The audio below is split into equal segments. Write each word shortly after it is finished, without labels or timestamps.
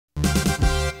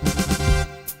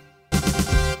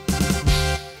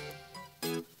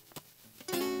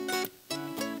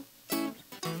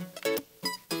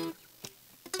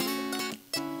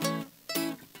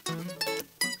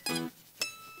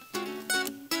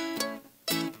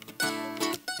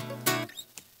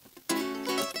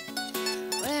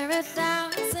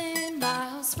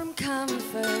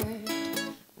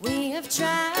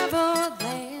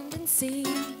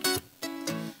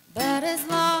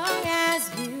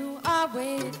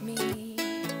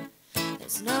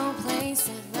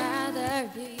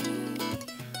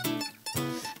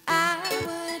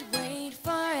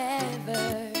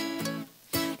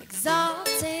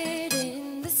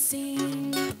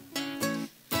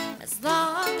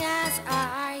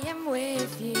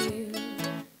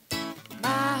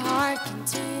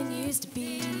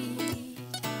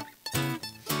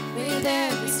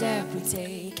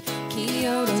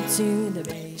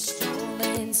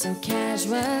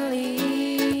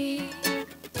casually.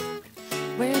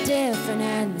 We're different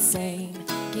and the same.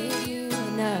 Give you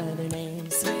another name.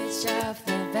 Switch off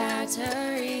the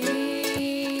batteries.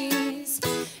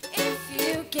 If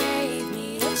you gave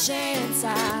me a chance,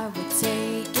 I would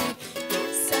take it.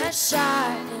 It's a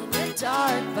shot in the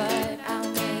dark, but I'll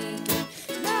make it.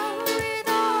 Know with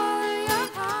all your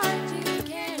heart you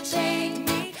can't shake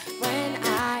me. When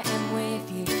I am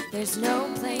with you, there's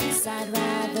no place I'd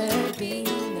rather be.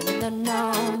 No,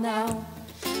 no, no,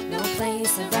 no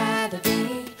place I'd rather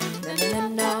be. No, no,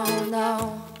 no,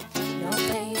 no, no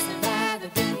place I'd rather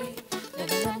be. No,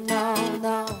 no, no,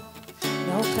 no,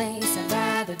 no place I'd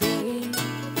rather be.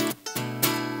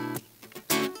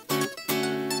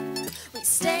 We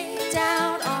stay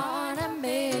down on a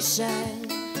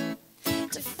mission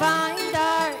to find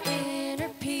our inner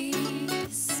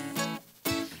peace,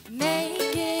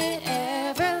 make it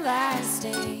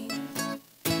everlasting,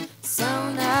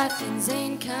 so nothing's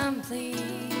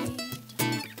incomplete.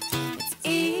 It's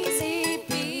easy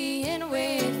being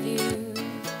with you,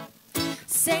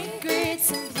 sacred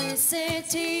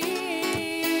simplicity.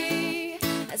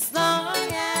 As long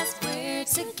as we're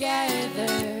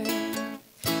together,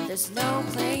 there's no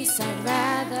place I'd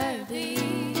rather be.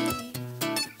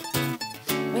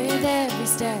 With every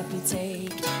step you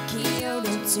take,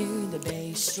 Kyoto to the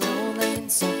bay, strolling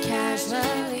so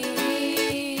casually.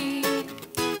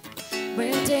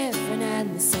 We're different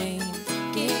and the same.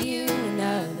 Give you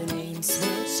another name.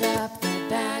 Switch up the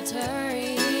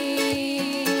batteries.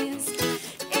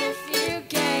 If you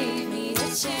gave me a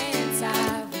chance,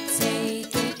 I would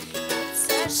take it. It's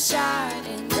a shot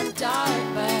in the dark,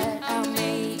 but I'll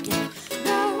make it.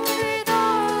 Know with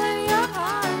all of your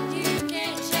heart you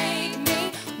can't shake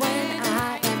me. When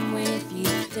I am with you,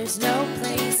 there's no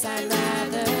place I'd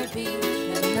rather be.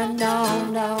 No, no,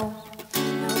 no,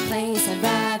 no place I'd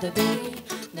rather be.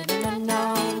 No, no,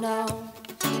 no, no,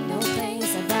 no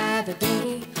place I'd rather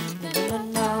be. No, no,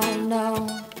 no,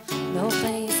 no, no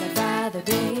place I'd rather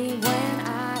be. When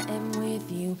I am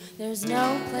with you, there's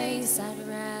no place I'd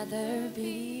rather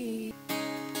be.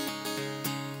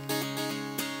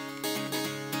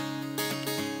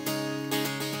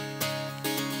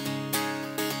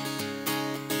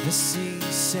 The sea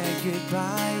said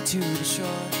goodbye to the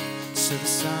shore, so the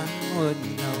sun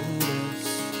wouldn't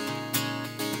notice.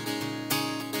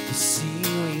 The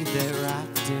seaweed that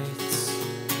wrapped its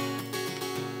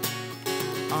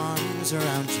arms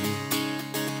around you.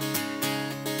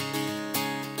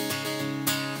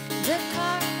 The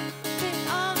carpet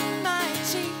on my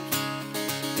cheek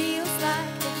feels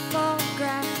like the fall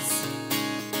grass,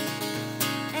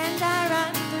 and I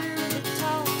run through the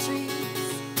tall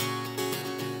trees,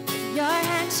 your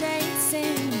hand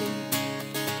chasing me.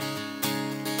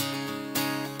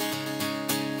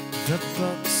 The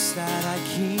books that I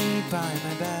keep by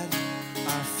my bed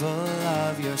are full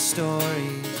of your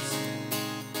stories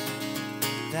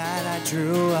that I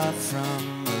drew up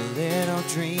from a little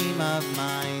dream of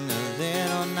mine, a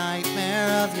little nightmare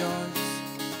of yours.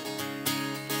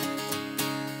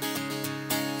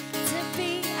 To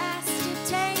be asked to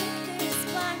take this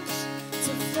plunge,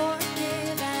 to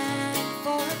forgive and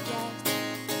forget,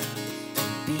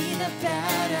 be the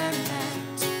better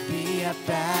man, To be a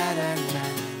better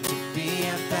man, to be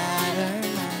a better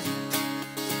man.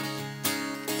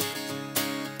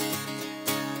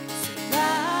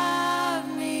 love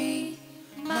me,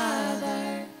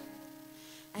 Mother,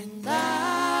 and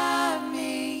love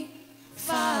me,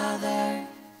 Father,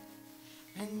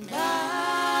 and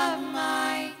love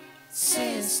my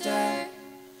sister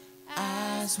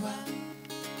as well.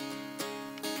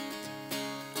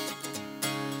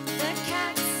 The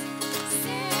cat's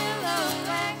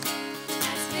silhouette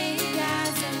as big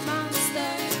as a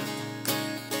monster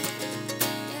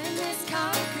in this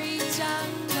concrete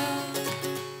jungle.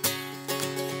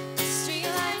 The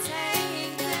streetlights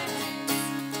hanging their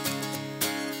heads.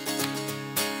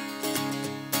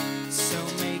 So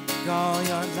make all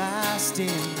your lasting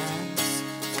amends,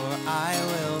 for I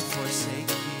will forsake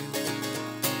you,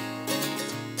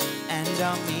 and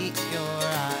I'll meet your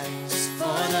eyes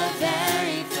For the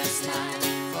very first time,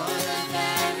 for the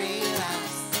very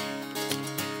last.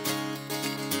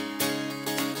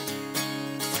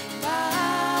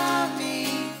 love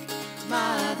me,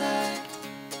 Mother,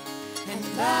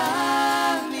 and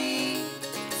love me,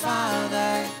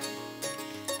 Father,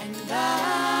 and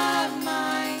love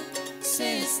my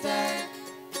sister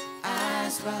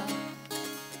as well.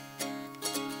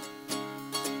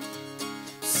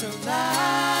 So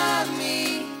love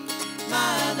me,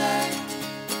 Mother,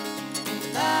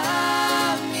 and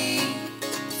love me,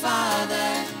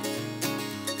 Father,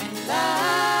 and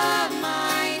love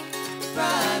my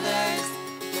brothers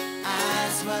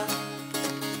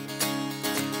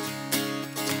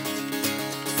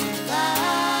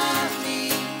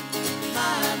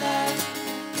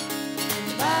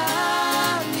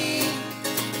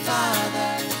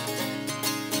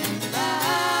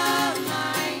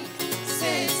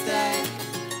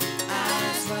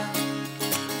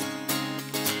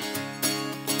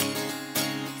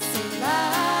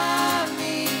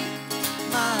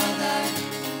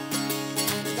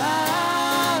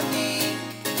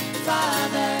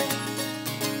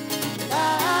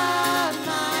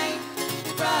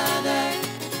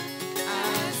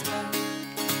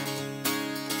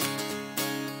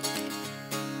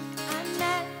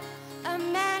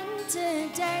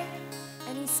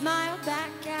smiled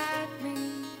back at me.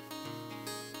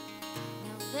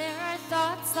 Now there are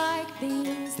thoughts like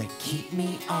these that keep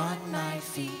me on my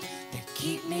feet, that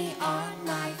keep me on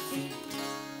my feet.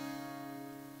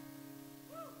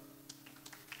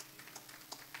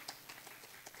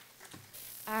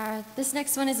 This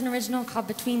next one is an original called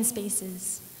Between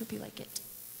Spaces. Hope you like it.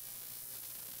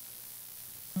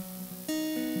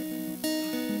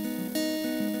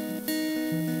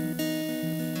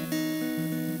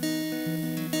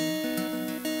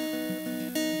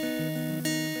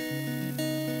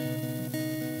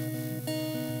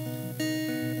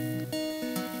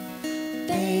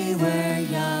 They were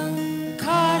young,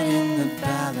 caught in the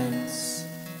balance,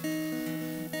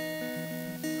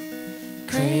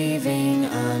 craving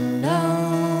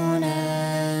unknown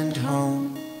and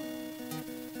home,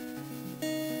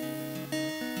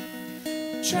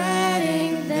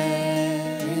 treading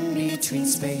there in between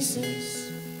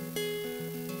spaces,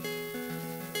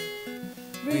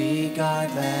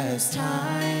 regardless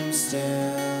time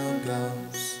still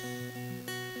goes.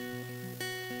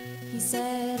 He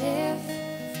said if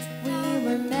we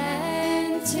were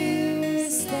meant to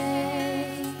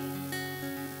stay,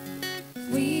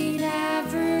 we'd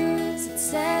have roots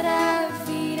instead of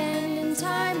feet, and in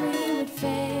time we would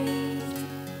fade.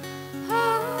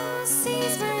 Oh,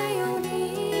 seas very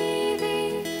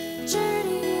uneven,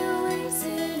 journey awaits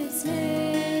in its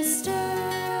mystery.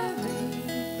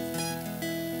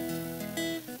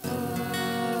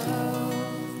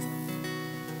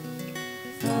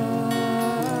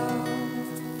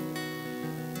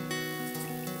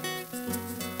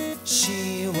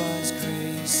 She was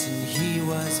grace and he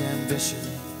was ambition,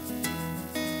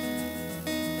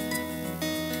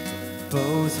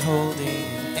 both holding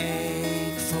an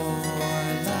ache for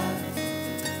love,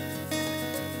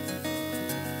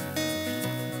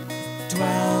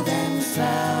 dwelled and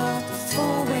felt the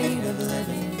full weight of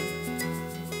living,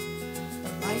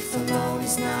 but life alone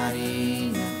is not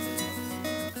enough.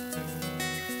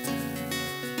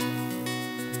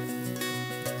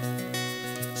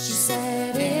 She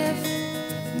said if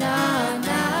not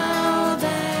now,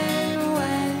 then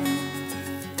when?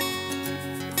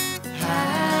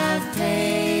 Have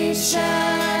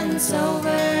patience over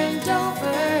and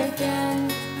over again.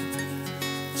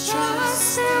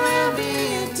 Trust there will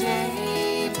be a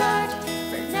day, but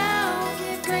for now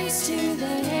give grace to the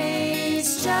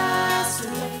haze. Just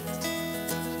wait.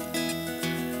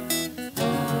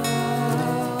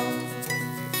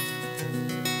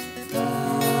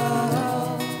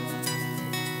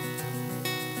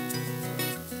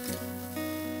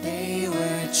 They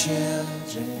were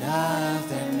children of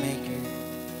their maker,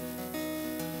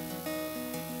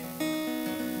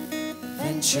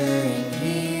 venturing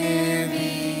here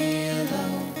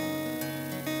below,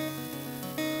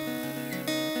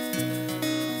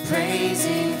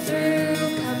 praising through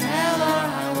come hell or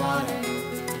high water.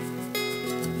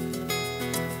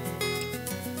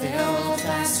 They'll hold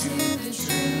fast to the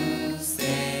truths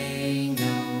they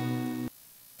know.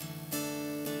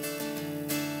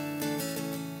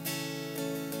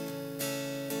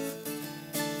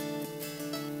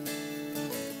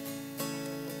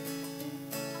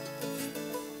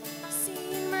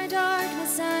 Seen my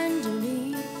darkness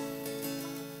underneath,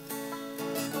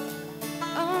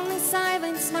 only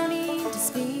silence, no need to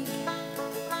speak.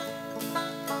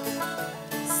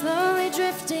 Slowly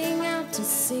drifting out to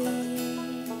sea,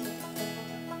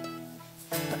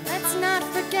 but let's not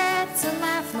forget to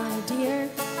laugh, my dear.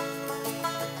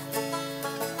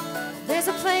 There's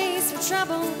a place where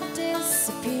trouble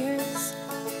disappears.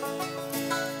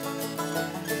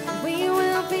 We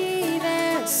will be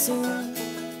there soon.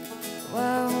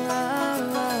 Whoa, whoa,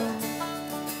 whoa.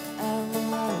 Oh,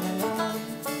 whoa, whoa.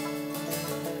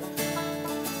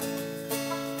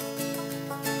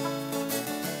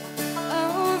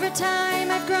 Over time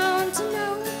I've grown to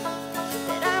know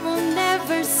that I will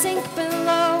never sink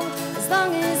below as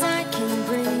long as I can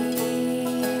breathe.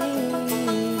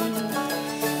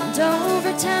 And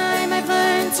over time I've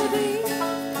learned to be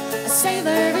a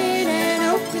sailor in an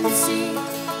open sea,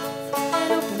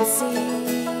 an open sea.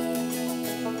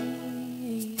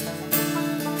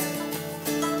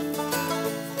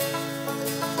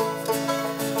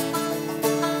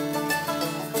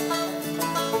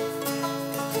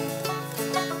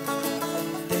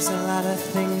 There's a lot of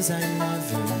things I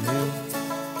never knew.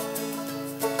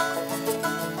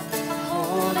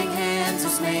 Holding hands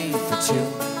was made for two.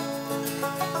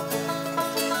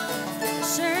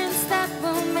 Assurance that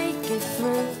we'll make it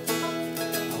through.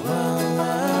 Whoa,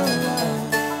 whoa, whoa.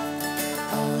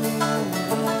 Oh, whoa,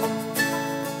 whoa.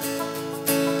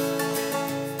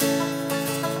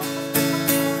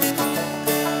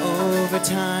 Over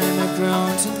time I've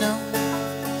grown to know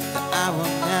that I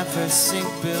will never sink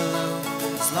below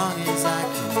as long as I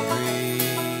can breathe.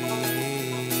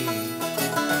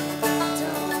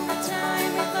 Over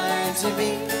time we learn to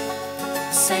be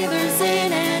sailors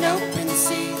in an open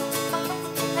sea,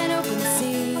 An open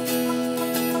sea.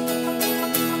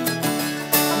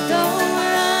 though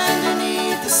we're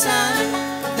underneath the sun.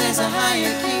 There's a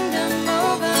higher kingdom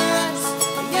over us,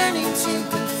 yearning to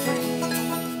be free.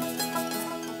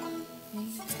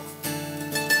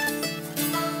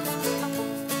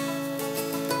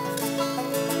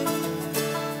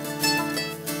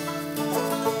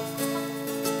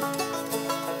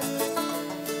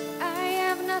 I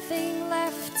have nothing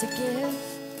left to give.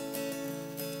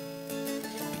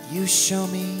 But you show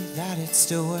me that it's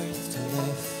still worth to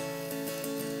live.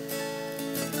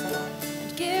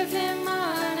 And give him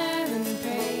honor and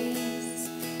praise.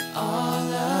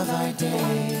 All of our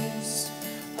days,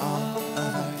 all of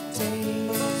our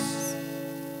days.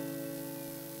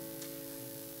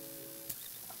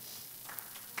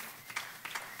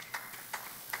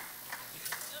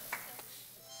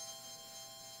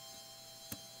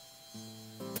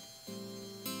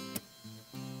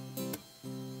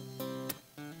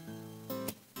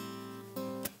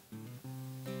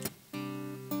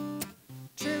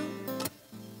 True.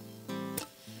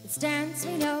 It's dance,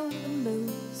 we know the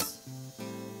moves.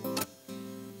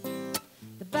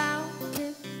 The bow, the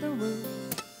tip, the woo.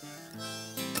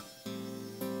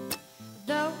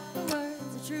 Though the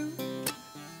words are true,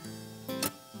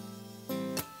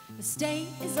 the state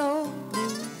is old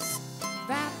blues.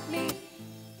 Wrap me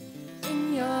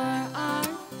in your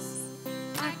arms.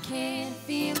 I can't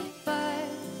feel it, but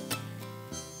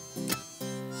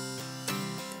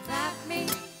wrap me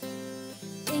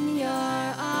in your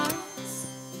arms.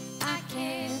 I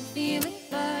can't feel it,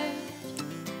 but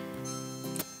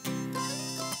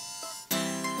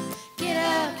get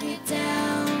up, get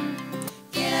down,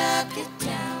 get up, get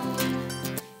down.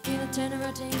 Get a turn of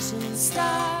rotation and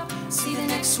stop. See the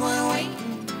next one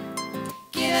waiting.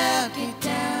 Get up, get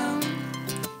down,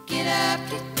 get up,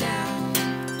 get down,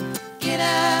 get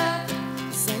up.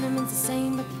 The sentiment's the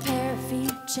same, but the pair of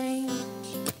feet change.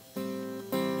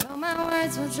 Though my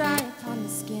words will dry upon the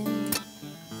skin,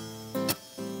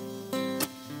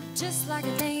 just like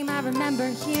a name I remember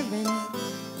hearing.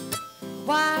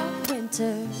 Wild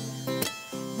winter,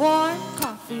 warm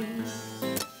coffee,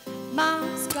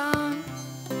 mom's gone.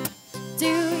 Do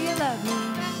you love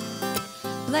me?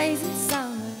 Blazing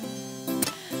summer,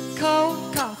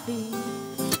 cold coffee,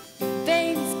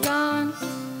 baby's gone.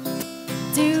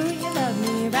 Do you love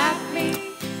me? Wrap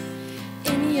me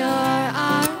in your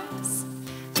arms.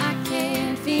 I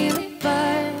can't feel it,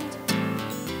 but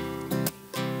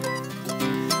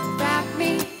wrap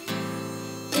me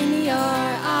in your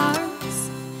arms.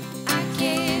 I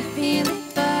can't feel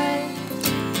it, but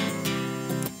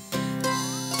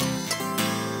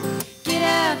get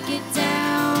up, get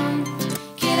down,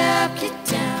 get up, get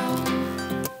down.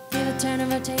 Give a turn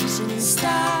of rotation and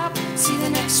stop. See the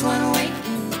next one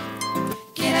waiting.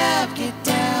 Get up, get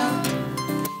down,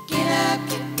 get up,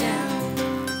 get down,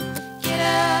 get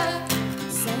up.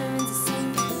 Centering's the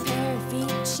same, but the pair of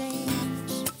feet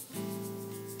change.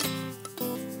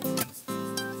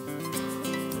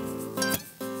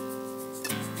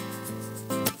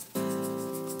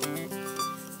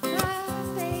 My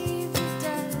baby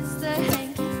does the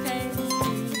hanky panky.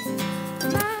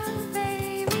 My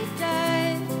baby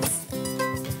does.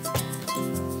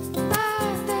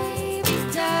 My baby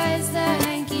does the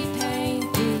hanky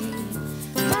panky.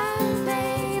 My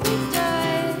baby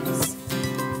does.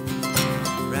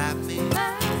 Wrap me,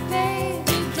 My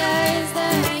baby does the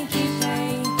hanky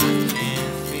panky.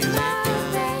 can't feel My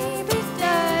it. baby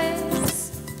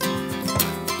does.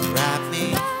 Wrap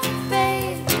me, My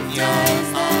baby Your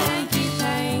does the arms. hanky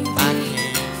panky. I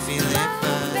can't feel it, My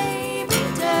but baby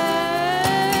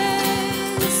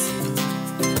does.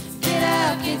 Get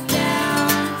up, get down,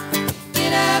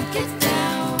 get up, get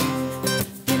down.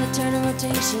 Give a turn of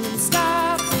rotation and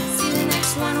stop. See the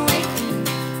next one waiting.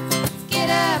 Get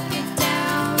up, get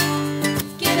down,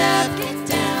 get up, get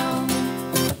down,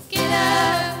 get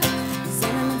up.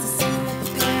 Sentiment's the same, but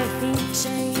the pair of feet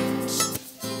change.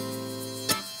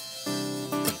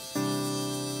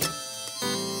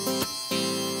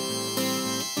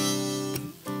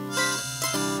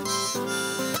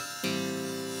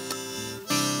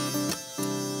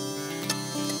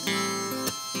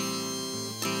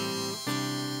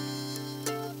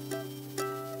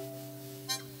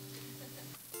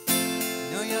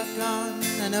 you're gone,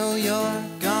 I know you're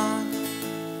gone.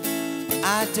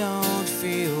 I don't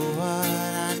feel what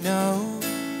I know.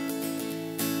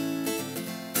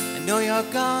 I know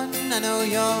you're gone, I know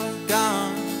you're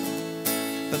gone,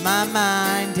 but my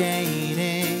mind ain't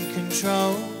in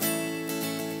control.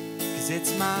 'Cause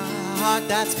it's my heart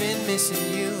that's been missing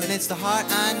you, and it's the heart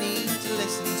I need to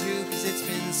listen to. 'Cause it's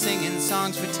been singing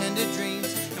songs for tender dreams,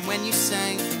 and when you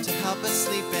sang to help us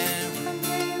sleep, and one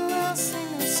day you will sing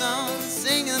them songs,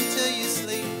 sing them till you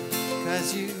sleep.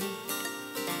 'Cause you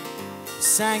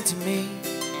sang to me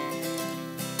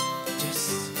just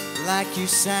like you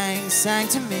sang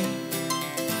to me.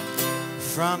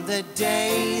 From the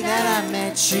day that I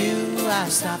met you, I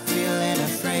stopped feeling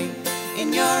afraid.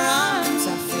 In your arms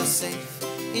I feel safe,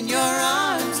 in your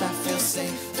arms I feel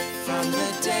safe. From the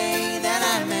day that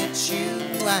I met you,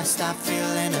 I stopped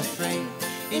feeling afraid.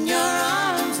 In your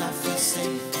arms I feel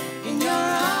safe, in your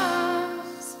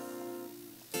arms.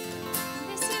 I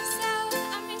miss you so,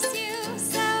 I miss you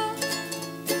so,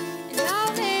 and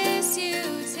I'll miss you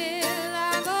till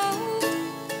I go.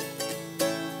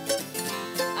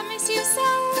 I miss you so,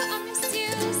 I miss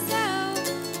you so,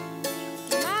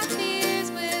 my fears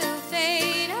will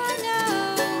fade, I know.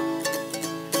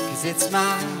 'Cause it's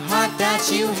my heart that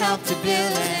you helped to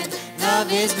build, and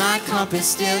love is my compass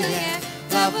still, yeah.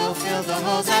 Love will fill the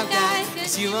holes I've got,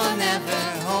 'cause you will never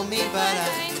hold me, but I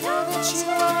know that you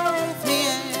are with me,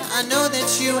 and I know that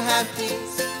you have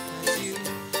peace. 'Cause you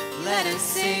let us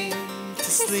sing to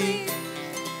sleep.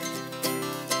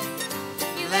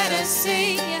 You let us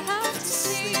sing your heart to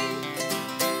sleep.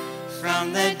 From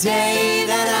the day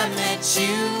that I met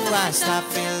you, I stopped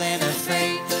feeling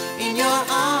afraid. In your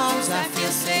arms I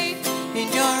feel safe, in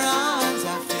your arms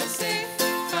I feel safe.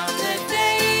 From the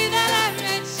day that I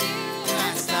met you, I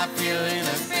stopped feeling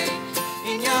afraid.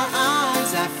 In your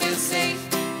arms I feel safe,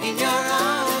 in your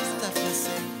arms I feel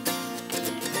safe.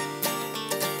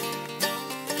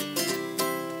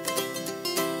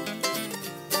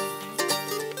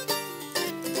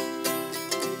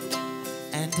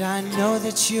 And I know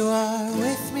that you are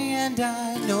with me, and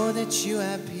I know that you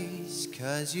have peace.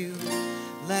 'Cause you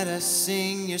let us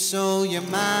sing your soul, your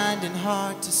mind, and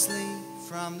heart to sleep.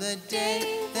 From the day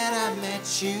that I met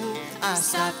you, I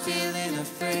stopped feeling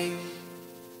afraid.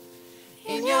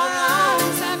 In your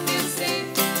arms I feel safe,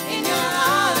 in your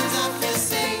arms I feel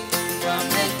safe. From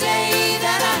the day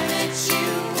that I met you,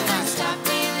 I stopped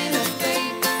feeling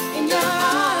afraid. In your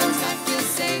arms I feel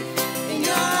safe, in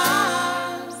your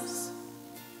arms.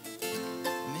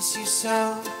 I miss you so,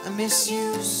 I miss you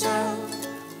so,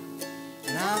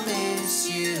 and I'll miss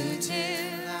you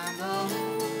till I'm old.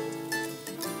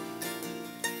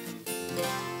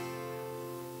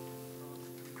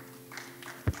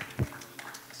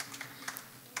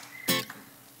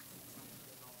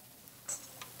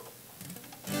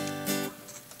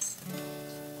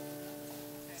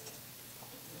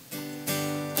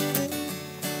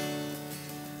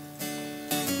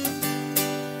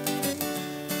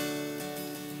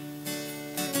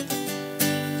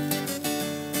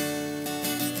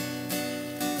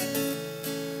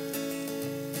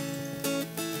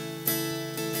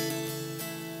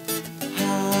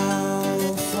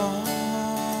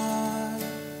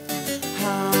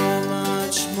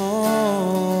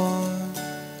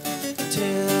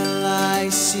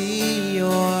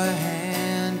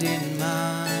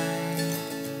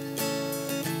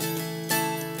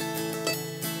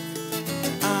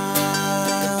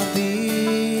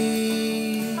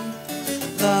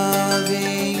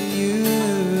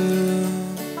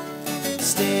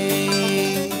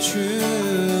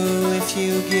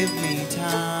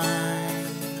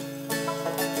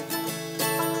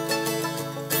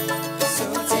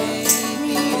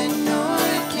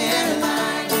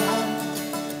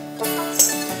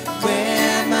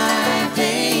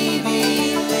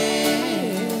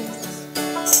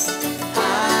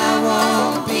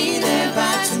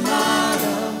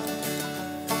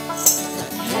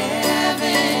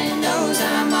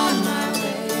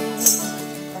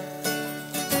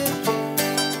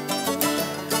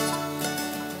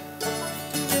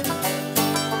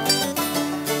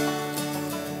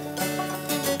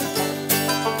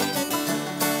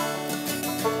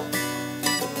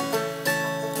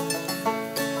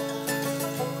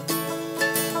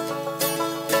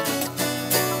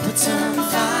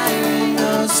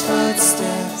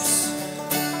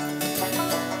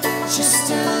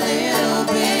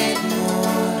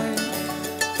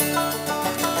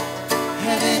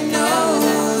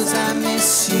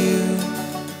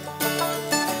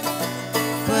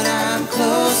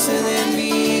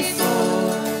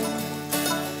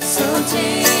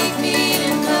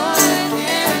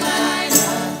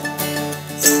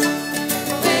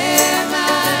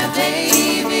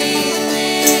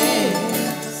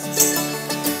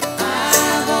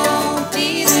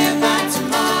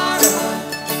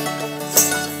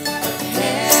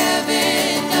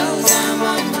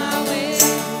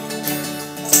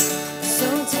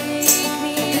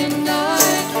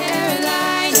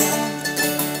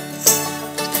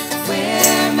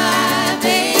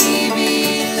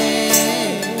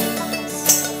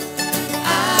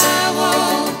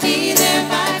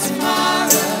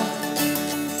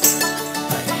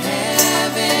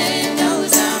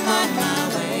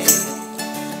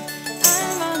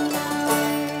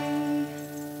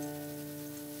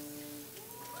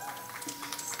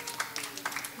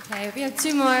 Okay, we have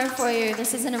two more for you.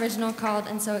 This is an original called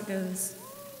And So It Goes.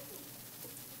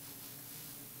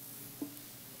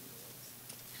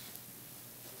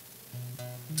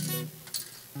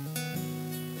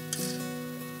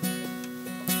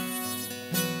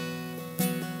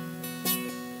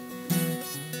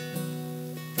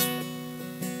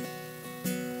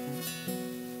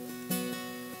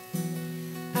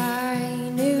 I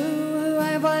knew who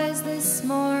I was this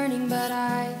morning, but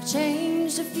I've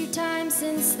changed a few times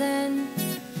since then.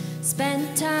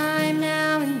 Spent time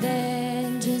now and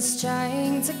then just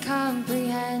trying to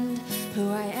comprehend who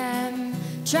I am,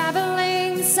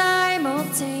 traveling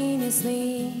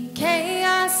simultaneously,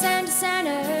 chaos and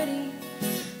sanity.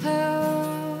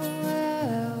 Oh,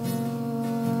 oh,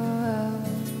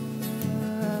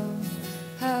 oh,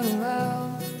 oh, oh.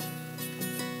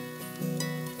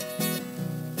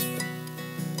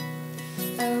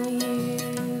 Oh,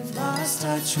 you've Lost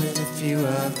touch with a few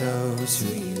of those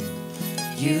who you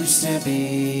used to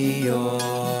be.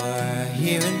 You're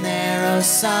here and there, oh,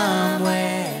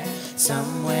 somewhere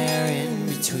in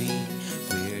between.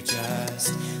 We're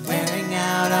just wearing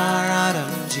out our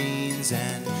autumn jeans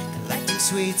and collecting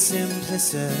sweet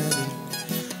simplicity.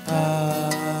 Oh,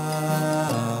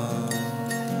 oh,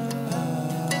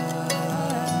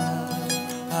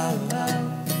 oh, oh.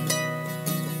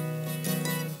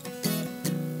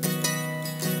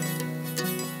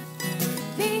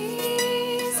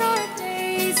 These are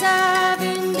days of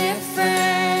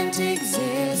indifferent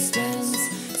existence,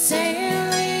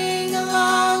 sailing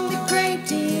along the great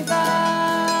divide.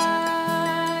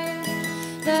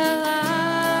 The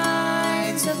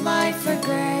lines of life are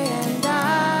gray, and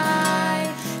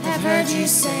I have heard you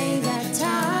say that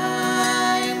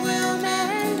time will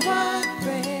mend what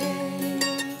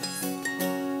breaks.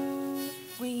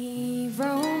 We've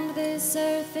roamed this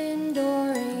earth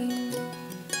enduring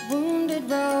wounded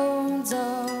roads.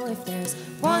 Oh, if there's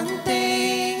one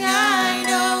thing I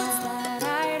know, it's that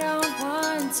I don't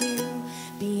want to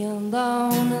be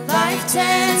alone. Life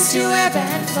tends to ebb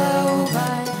and flow,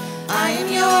 but I am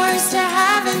yours to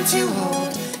have and to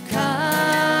hold.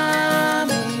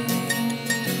 Coming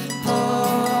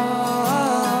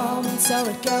home, and so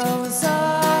it goes.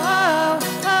 Oh,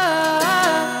 oh,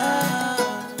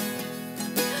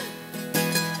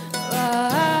 oh, oh,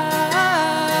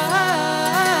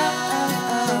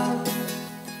 oh.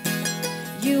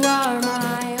 You are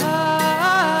my oh,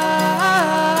 oh,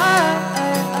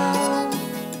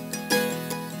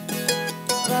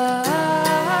 oh, oh.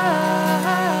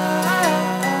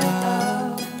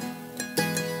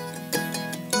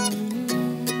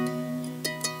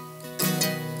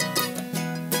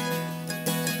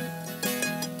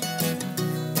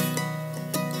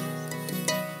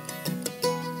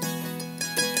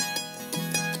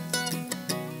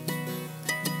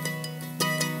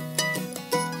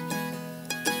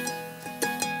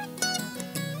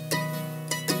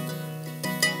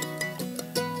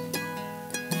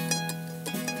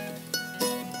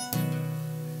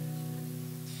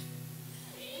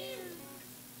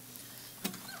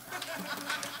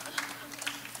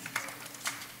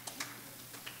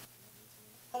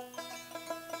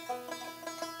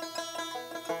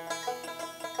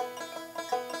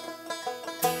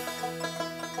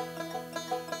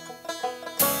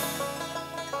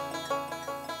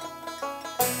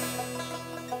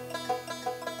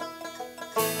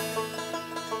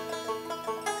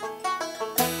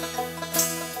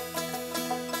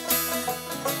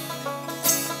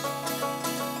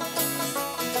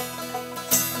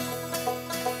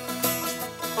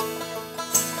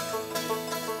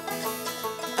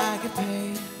 I get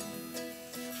paid,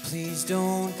 please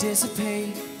don't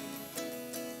dissipate,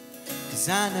 'cause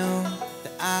I know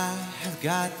that I have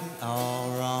gotten all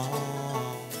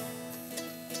wrong.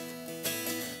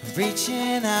 I'm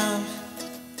reaching out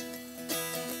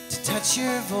to touch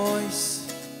your voice,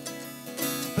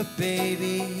 but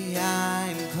baby,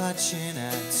 I'm clutching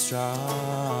at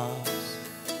straws.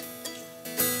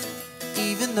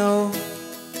 Even though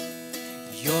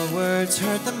your words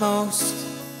hurt the most,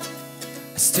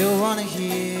 I still wanna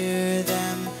hear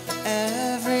them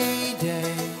every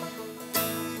day.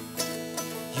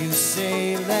 You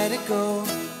say let it go,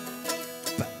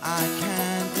 but I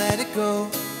can't let it go.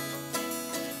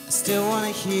 I still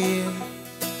wanna hear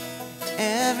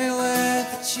every word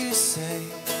that you say.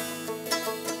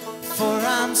 For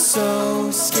I'm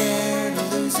so scared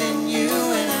of losing you,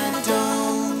 and I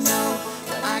don't know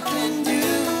what I can do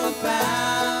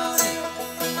about it.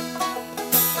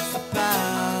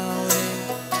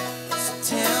 So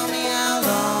tell me how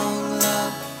long,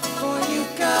 love, before you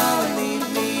go and leave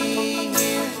me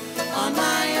here on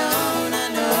my own. I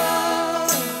know,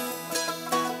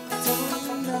 I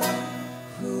don't know.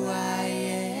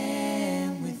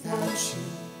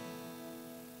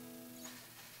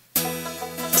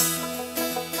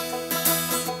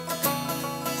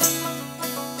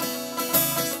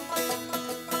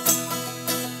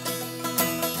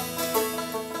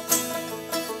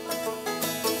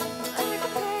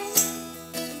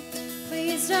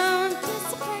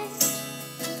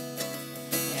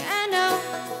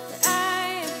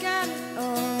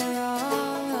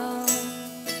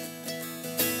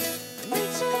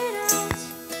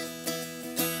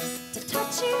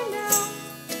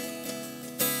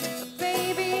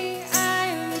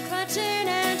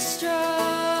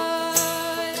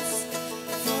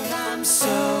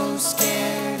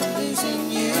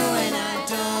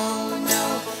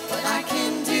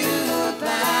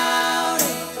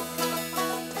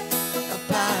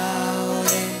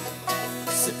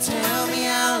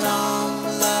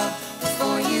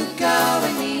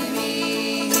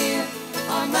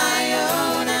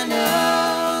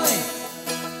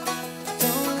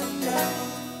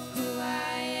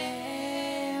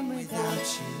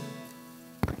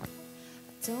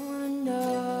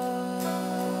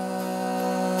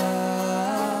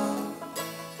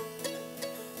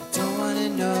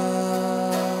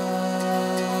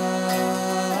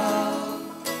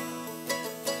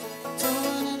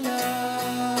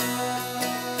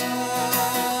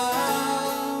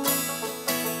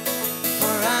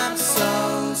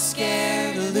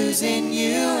 lives in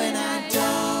you, and I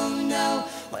don't know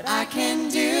what I can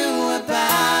do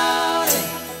about it.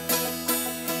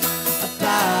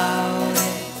 About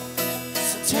it.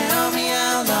 So tell me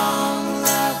how long,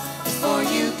 love, before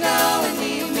you go and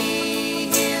leave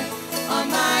me here on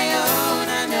my own.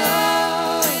 I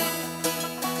know it.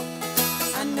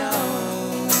 I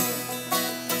know it.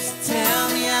 So tell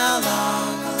me how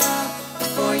long, love,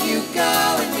 before you go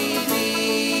and leave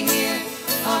me here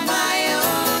on my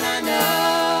own. I know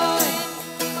it.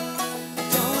 I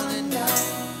don't wanna know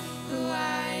who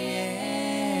I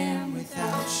am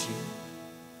without you.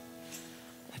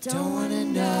 I don't wanna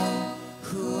know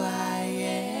who I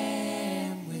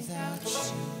am without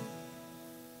you.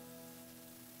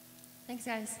 Thanks,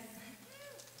 guys.